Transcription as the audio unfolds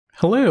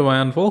Hello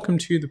and welcome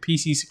to the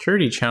PC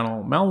security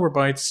channel,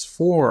 Malwarebytes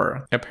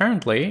 4.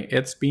 Apparently,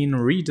 it's been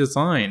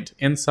redesigned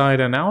inside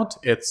and out.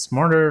 It's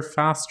smarter,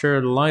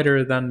 faster,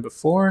 lighter than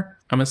before.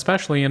 I'm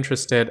especially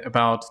interested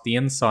about the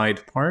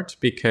inside part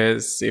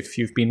because if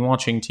you've been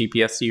watching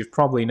TPS, you've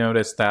probably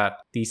noticed that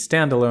the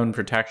standalone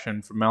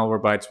protection for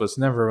Malwarebytes was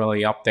never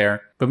really up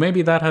there, but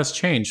maybe that has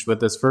changed with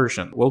this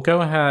version. We'll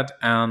go ahead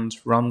and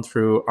run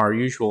through our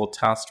usual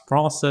test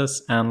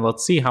process and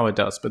let's see how it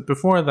does. But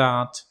before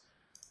that,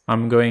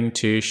 I'm going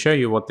to show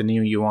you what the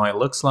new UI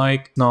looks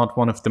like. Not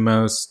one of the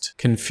most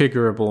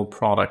configurable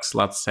products,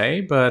 let's say,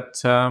 but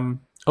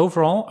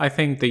overall, I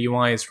think the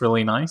UI is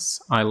really nice.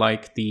 I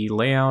like the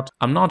layout.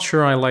 I'm not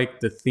sure I like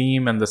the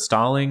theme and the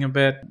styling a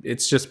bit.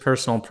 It's just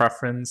personal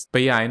preference.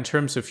 But yeah, in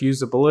terms of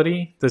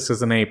usability, this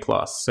is an A+,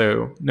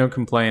 so no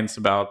complaints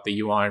about the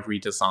UI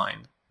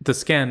redesign. The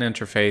scan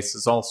interface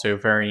is also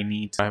very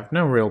neat. I have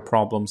no real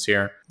problems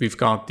here. We've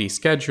got the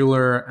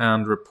scheduler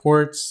and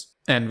reports.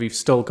 And we've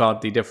still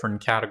got the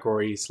different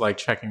categories like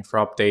checking for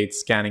updates,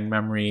 scanning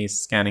memories,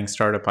 scanning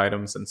startup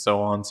items, and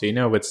so on, so you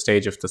know which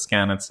stage of the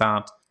scan it's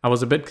at. I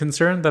was a bit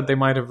concerned that they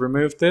might have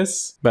removed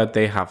this, but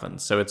they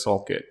haven't, so it's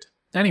all good.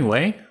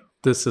 Anyway,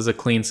 this is a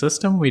clean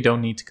system. We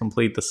don't need to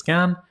complete the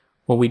scan.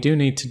 What we do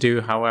need to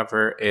do,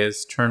 however,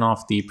 is turn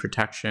off the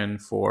protection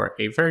for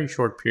a very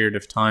short period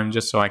of time,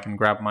 just so I can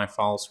grab my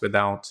files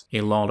without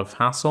a lot of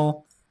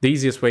hassle. The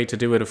easiest way to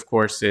do it, of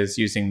course, is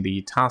using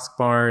the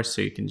taskbar,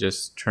 so you can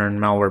just turn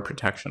malware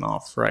protection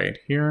off right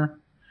here.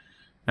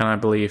 And I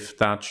believe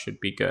that should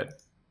be good.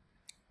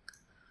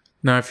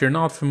 Now, if you're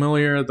not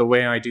familiar, the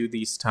way I do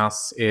these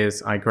tests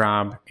is I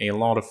grab a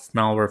lot of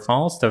malware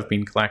files that have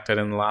been collected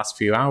in the last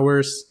few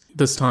hours.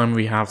 This time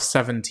we have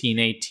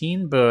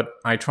 1718, but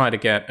I try to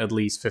get at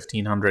least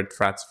 1500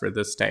 threats for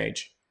this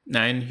stage.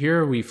 Now in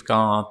here we've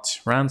got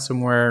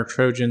ransomware,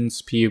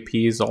 trojans,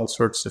 PUPs, all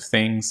sorts of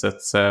things.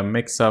 It's a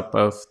mix-up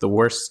of the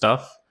worst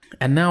stuff.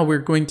 And now we're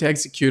going to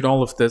execute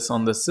all of this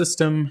on the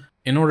system.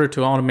 In order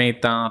to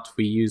automate that,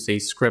 we use a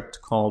script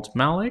called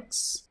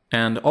malix.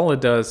 And all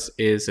it does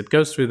is it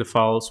goes through the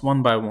files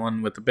one by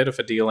one with a bit of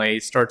a delay,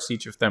 starts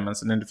each of them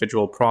as an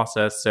individual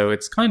process. So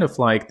it's kind of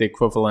like the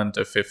equivalent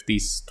of if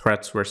these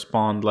threats were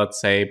spawned, let's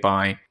say,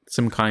 by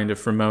some kind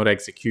of remote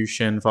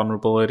execution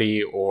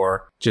vulnerability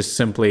or just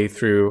simply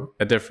through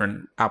a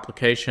different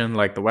application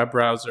like the web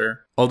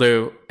browser.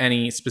 Although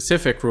any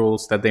specific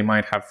rules that they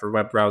might have for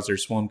web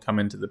browsers won't come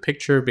into the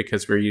picture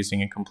because we're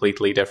using a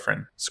completely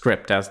different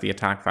script as the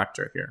attack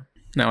vector here.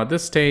 Now at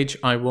this stage,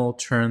 I will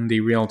turn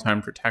the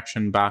real-time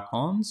protection back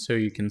on so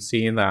you can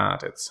see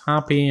that it's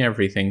happy,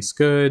 everything's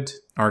good,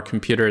 our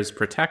computer is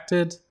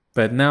protected.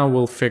 But now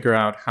we'll figure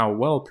out how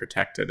well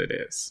protected it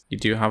is. You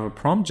do have a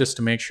prompt just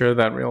to make sure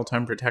that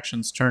real-time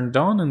protection's turned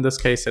on. In this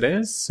case it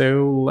is,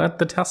 so let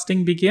the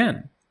testing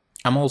begin.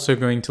 I'm also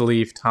going to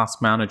leave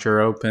Task Manager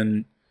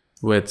open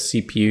with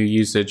CPU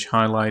usage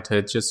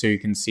highlighted just so you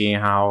can see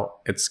how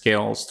it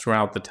scales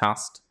throughout the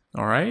test.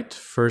 Alright,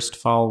 first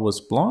file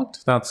was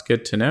blocked. That's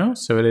good to know,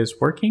 so it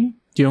is working.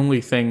 The only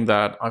thing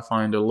that I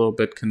find a little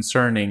bit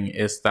concerning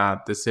is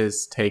that this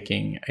is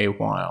taking a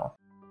while.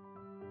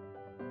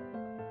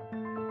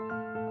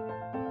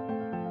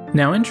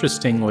 Now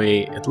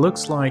interestingly, it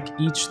looks like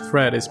each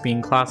thread is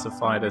being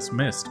classified as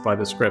missed by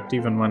the script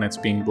even when it's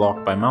being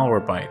blocked by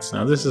Malwarebytes.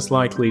 Now this is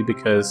likely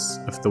because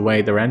of the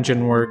way their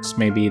engine works.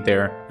 Maybe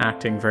they're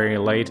acting very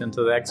late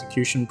into the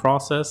execution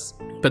process.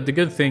 But the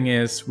good thing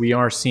is we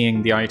are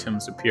seeing the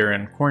items appear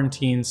in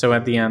quarantine, so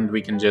at the end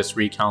we can just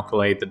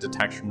recalculate the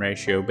detection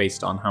ratio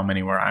based on how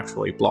many were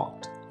actually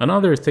blocked.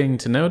 Another thing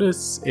to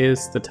notice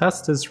is the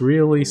test is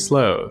really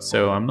slow,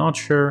 so I'm not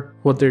sure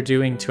what they're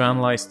doing to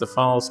analyze the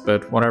files,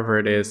 but whatever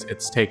it is,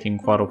 it's taking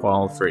quite a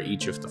while for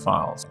each of the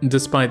files.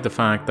 Despite the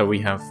fact that we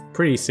have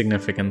pretty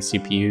significant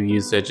CPU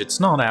usage, it's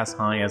not as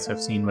high as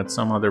I've seen with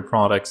some other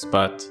products,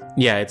 but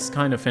yeah, it's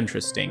kind of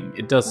interesting.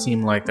 It does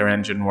seem like their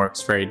engine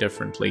works very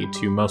differently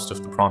to most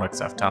of the products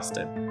I've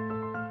tested.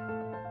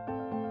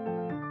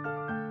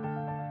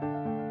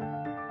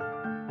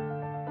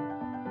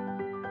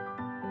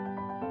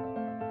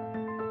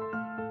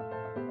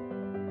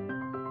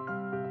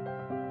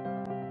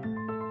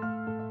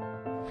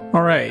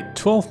 Alright,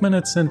 12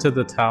 minutes into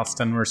the test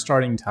and we're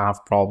starting to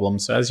have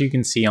problems. So as you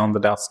can see on the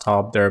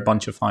desktop, there are a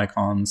bunch of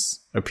icons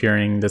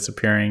appearing,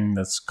 disappearing,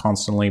 that's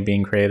constantly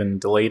being created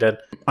and deleted.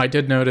 I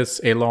did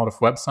notice a lot of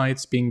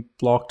websites being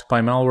blocked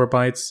by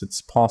Malwarebytes.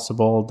 It's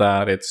possible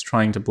that it's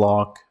trying to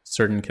block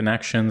certain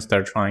connections that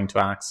are trying to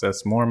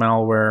access more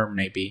malware,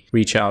 maybe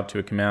reach out to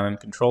a command and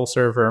control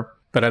server.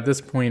 But at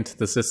this point,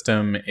 the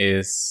system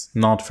is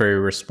not very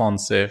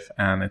responsive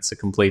and it's a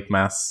complete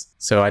mess.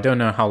 So I don't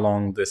know how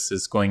long this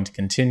is going to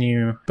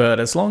continue, but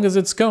as long as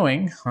it's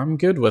going, I'm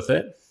good with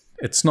it.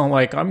 It's not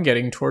like I'm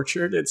getting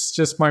tortured, it's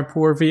just my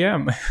poor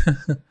VM.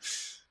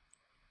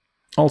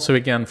 Also,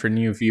 again, for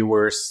new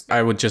viewers,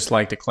 I would just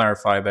like to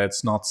clarify that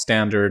it's not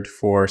standard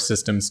for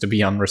systems to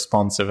be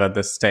unresponsive at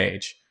this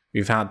stage.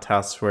 We've had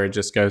tests where it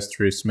just goes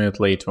through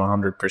smoothly to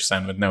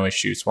 100% with no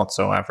issues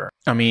whatsoever.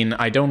 I mean,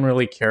 I don't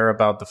really care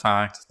about the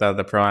fact that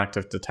the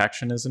proactive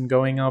detection isn't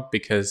going up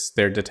because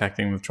they're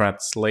detecting the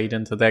threats late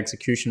into the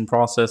execution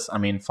process. I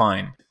mean,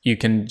 fine. You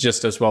can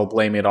just as well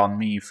blame it on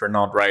me for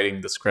not writing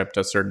the script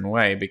a certain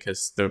way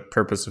because the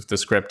purpose of the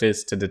script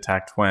is to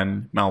detect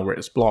when malware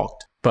is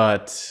blocked.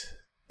 But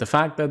the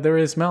fact that there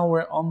is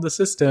malware on the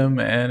system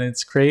and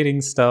it's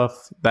creating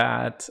stuff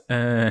that,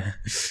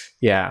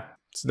 yeah.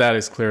 So that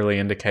is clearly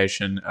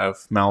indication of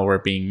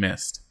malware being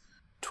missed.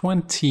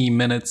 20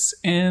 minutes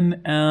in,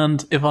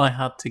 and if I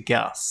had to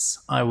guess,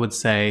 I would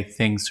say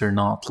things are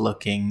not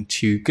looking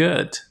too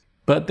good.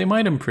 But they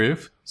might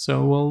improve,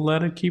 so we'll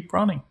let it keep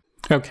running.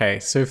 Okay,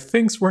 so if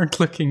things weren't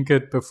looking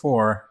good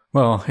before,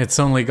 well, it's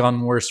only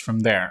gotten worse from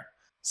there.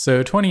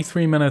 So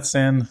 23 minutes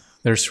in,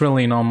 there's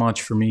really not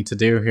much for me to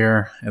do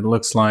here. It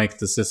looks like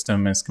the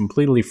system is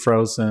completely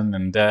frozen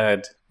and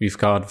dead. We've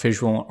got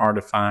visual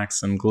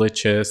artifacts and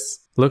glitches.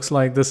 Looks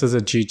like this is a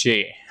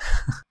GG.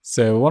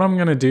 So what I'm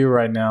going to do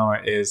right now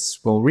is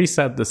we'll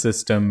reset the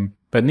system,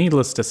 but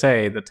needless to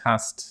say, the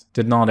test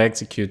did not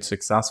execute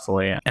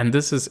successfully, and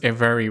this is a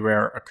very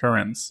rare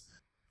occurrence.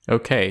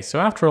 Okay, so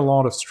after a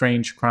lot of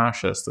strange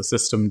crashes, the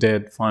system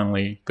did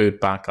finally boot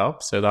back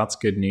up, so that's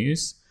good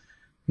news.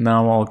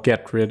 Now I'll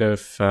get rid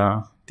of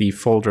the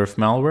folder of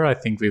malware. I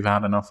think we've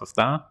had enough of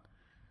that,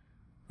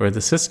 or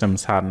the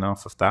system's had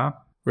enough of that.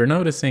 We're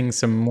noticing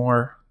some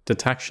more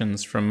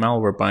detections from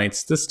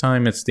Malwarebytes. This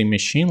time it's the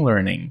machine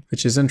learning,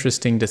 which is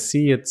interesting to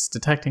see. It's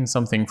detecting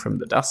something from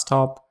the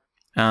desktop,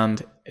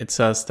 and it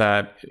says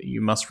that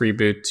you must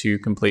reboot to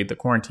complete the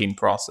quarantine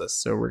process.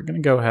 So we're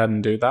going to go ahead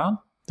and do that.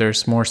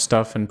 There's more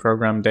stuff in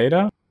program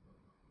data.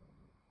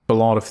 A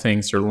lot of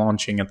things are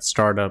launching at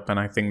startup, and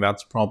I think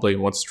that's probably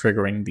what's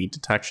triggering the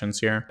detections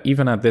here.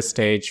 Even at this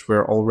stage,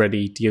 we're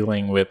already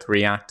dealing with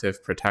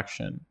reactive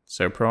protection.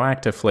 So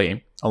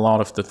proactively, a lot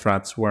of the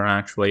threats were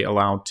actually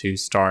allowed to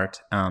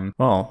start and,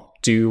 well,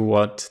 do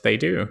what they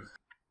do.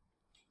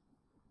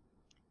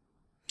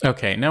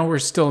 Okay, now we're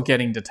still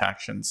getting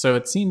detection. So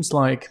it seems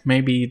like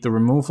maybe the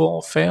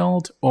removal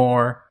failed,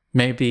 or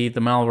maybe the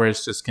malware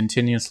is just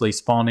continuously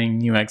spawning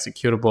new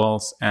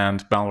executables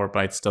and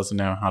Malwarebytes doesn't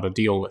know how to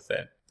deal with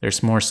it.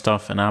 There's more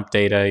stuff in app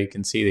data. You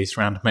can see these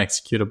random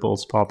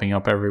executables popping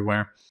up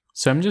everywhere.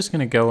 So I'm just going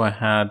to go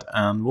ahead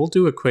and we'll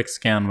do a quick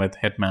scan with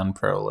Hitman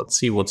Pro. Let's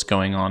see what's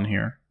going on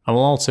here. I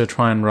will also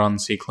try and run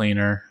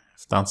CCleaner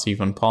if that's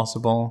even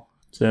possible.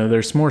 So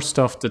there's more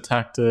stuff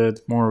detected,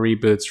 more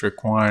reboots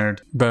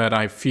required, but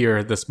I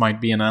fear this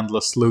might be an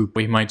endless loop.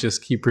 We might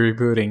just keep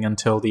rebooting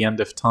until the end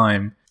of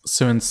time.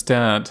 So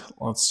instead,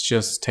 let's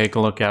just take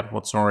a look at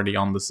what's already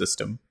on the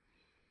system.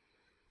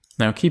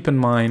 Now keep in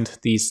mind,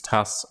 these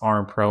tests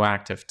are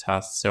proactive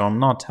tests, so I'm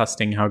not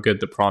testing how good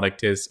the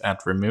product is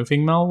at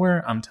removing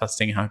malware, I'm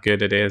testing how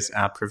good it is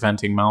at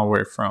preventing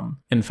malware from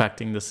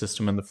infecting the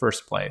system in the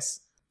first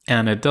place.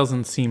 And it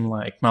doesn't seem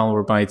like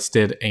Malwarebytes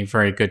did a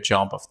very good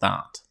job of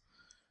that.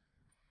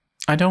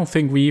 I don't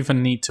think we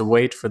even need to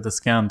wait for the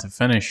scan to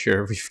finish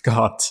here. We've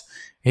got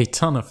a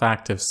ton of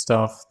active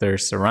stuff.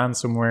 There's a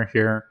ransomware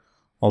here,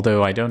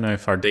 although I don't know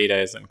if our data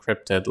is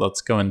encrypted.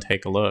 Let's go and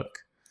take a look.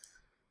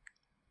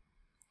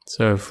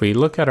 So if we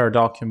look at our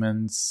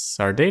documents,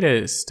 our data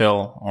is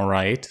still all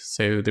right.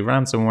 So the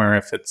ransomware,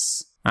 if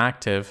it's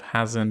active,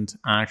 hasn't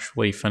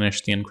actually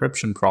finished the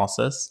encryption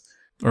process.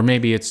 Or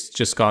maybe it's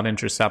just got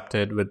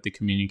intercepted with the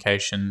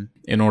communication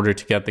in order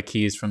to get the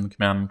keys from the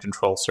command and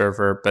control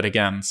server. But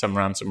again, some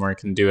ransomware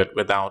can do it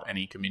without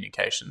any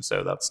communication,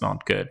 so that's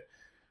not good.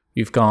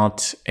 We've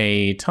got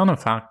a ton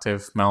of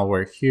active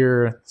malware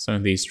here, some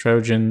of these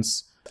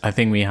trojans. I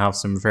think we have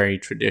some very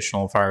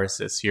traditional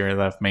viruses here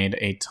that have made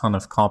a ton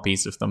of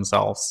copies of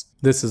themselves.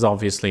 This is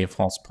obviously a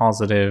false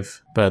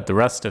positive, but the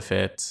rest of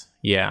it,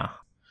 yeah.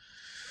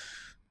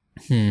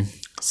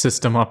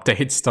 System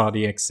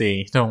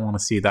updates.exe, don't want to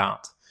see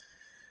that.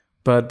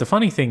 But the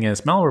funny thing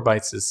is,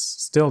 Malwarebytes is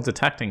still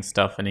detecting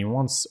stuff and he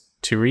wants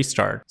to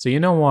restart. So you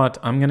know what,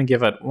 I'm going to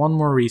give it one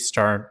more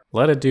restart,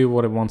 let it do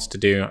what it wants to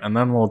do, and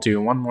then we'll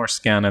do one more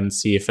scan and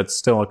see if it's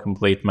still a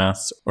complete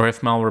mess, or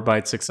if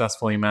Malwarebytes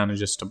successfully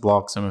manages to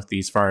block some of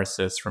these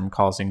viruses from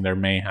causing their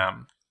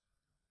mayhem.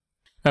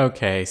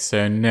 Okay,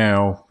 so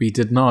no, we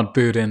did not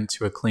boot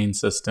into a clean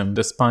system.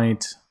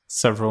 Despite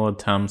several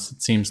attempts,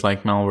 it seems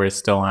like malware is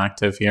still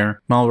active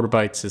here.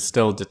 Malwarebytes is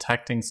still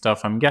detecting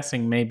stuff. I'm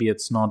guessing maybe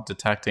it's not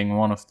detecting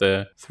one of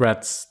the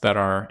threats that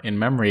are in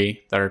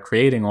memory that are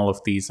creating all of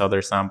these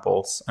other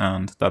samples,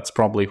 and that's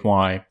probably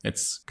why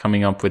it's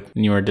coming up with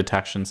newer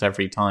detections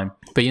every time.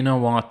 But you know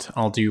what?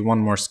 I'll do one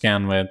more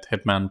scan with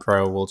Hitman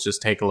Pro. We'll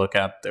just take a look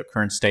at the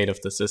current state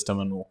of the system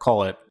and we'll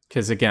call it.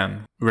 Because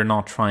again, we're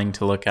not trying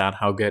to look at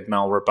how good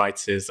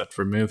Malwarebytes is at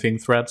removing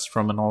threats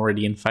from an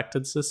already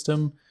infected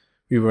system.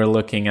 We were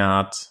looking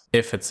at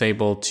if it's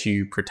able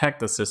to protect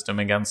the system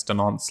against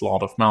an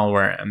onslaught of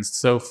malware, and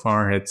so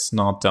far it's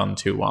not done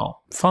too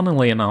well.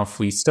 Funnily enough,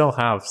 we still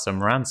have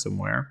some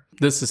ransomware.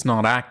 This is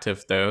not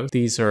active though.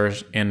 These are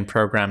in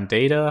program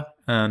data,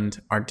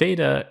 and our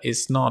data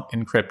is not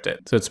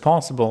encrypted. So it's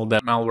possible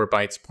that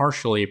Malwarebytes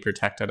partially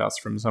protected us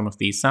from some of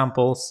these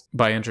samples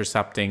by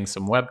intercepting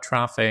some web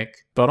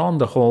traffic, but on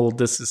the whole,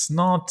 this is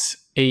not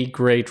a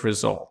great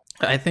result.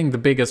 I think the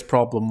biggest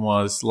problem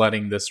was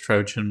letting this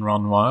Trojan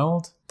run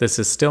wild. This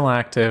is still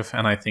active,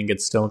 and I think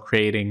it's still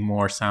creating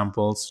more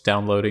samples,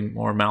 downloading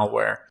more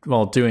malware,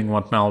 well, doing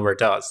what malware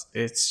does.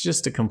 It's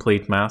just a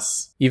complete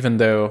mess. Even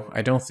though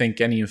I don't think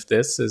any of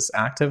this is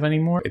active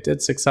anymore, it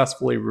did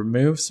successfully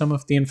remove some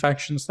of the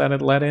infections that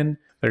it let in.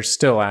 There's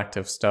still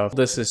active stuff.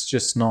 This is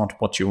just not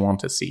what you want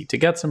to see. To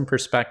get some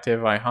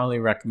perspective, I highly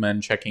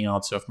recommend checking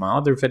out some of my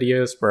other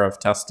videos where I've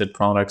tested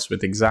products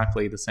with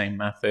exactly the same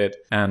method.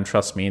 And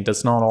trust me, it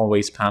does not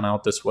always pan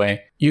out this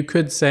way. You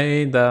could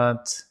say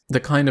that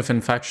the kind of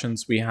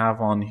infections we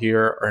have on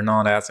here are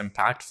not as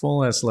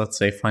impactful as, let's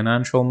say,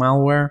 financial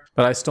malware,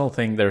 but I still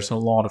think there's a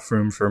lot of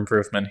room for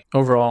improvement.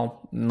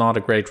 Overall, not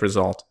a great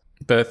result.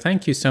 But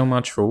thank you so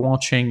much for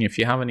watching. If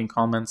you have any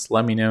comments,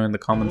 let me know in the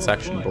comment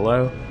section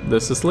below.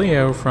 This is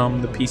Leo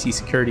from the PC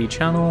Security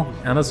channel,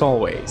 and as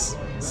always,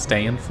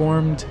 stay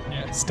informed,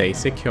 stay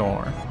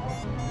secure.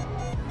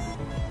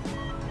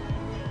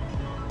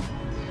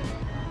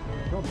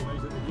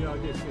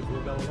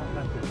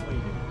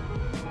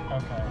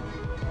 Okay.